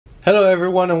Hello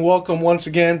everyone and welcome once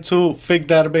again to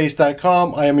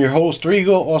figdatabase.com. I am your host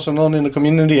Rigo, also known in the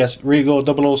community as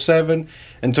Rigo007.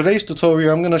 In today's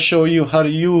tutorial I'm going to show you how to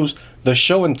use the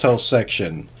show and tell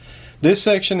section. This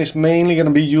section is mainly going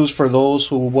to be used for those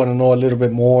who want to know a little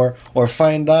bit more or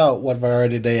find out what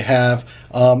variety they have.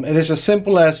 It is as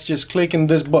simple as just clicking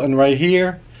this button right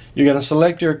here. You're going to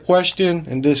select your question.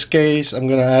 In this case I'm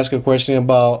going to ask a question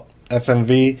about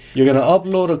FMV. You're going to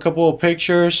upload a couple of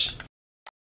pictures.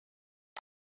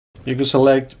 You can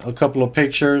select a couple of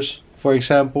pictures, for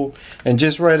example, and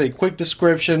just write a quick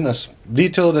description as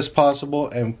detailed as possible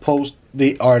and post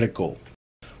the article.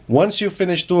 Once you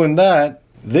finish doing that,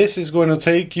 this is going to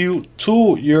take you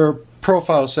to your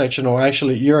profile section, or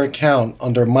actually your account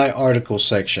under my article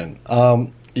section.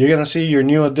 You're gonna see your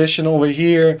new addition over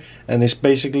here, and it's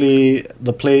basically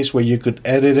the place where you could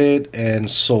edit it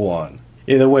and so on.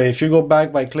 Either way, if you go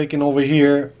back by clicking over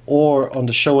here or on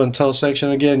the show and tell section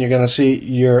again, you're going to see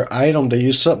your item that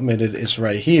you submitted is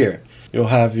right here. You'll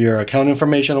have your account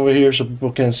information over here so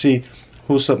people can see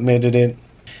who submitted it.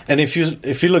 And if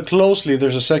you look closely,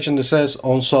 there's a section that says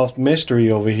Unsolved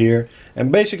Mystery over here.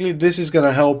 And basically this is going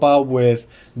to help out with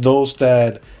those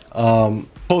that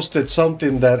posted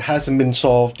something that hasn't been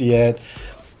solved yet.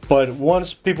 But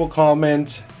once people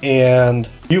comment and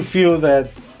you feel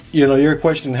that your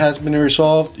question has been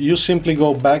resolved, you simply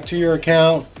go back to your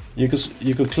account. You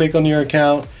could click on your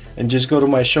account and just go to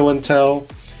my show and tell,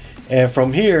 and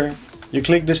from here you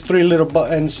click these three little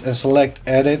buttons and select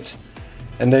edit,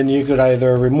 and then you could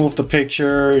either remove the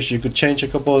pictures, you could change a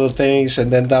couple of the things, and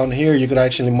then down here you could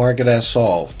actually mark it as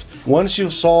solved. Once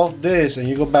you solve this and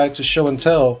you go back to show and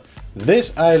tell,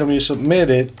 this item you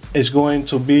submitted is going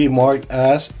to be marked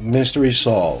as mystery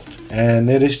solved, and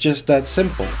it is just that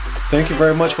simple. Thank you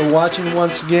very much for watching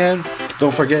once again.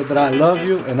 Don't forget that I love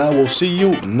you, and I will see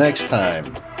you next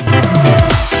time.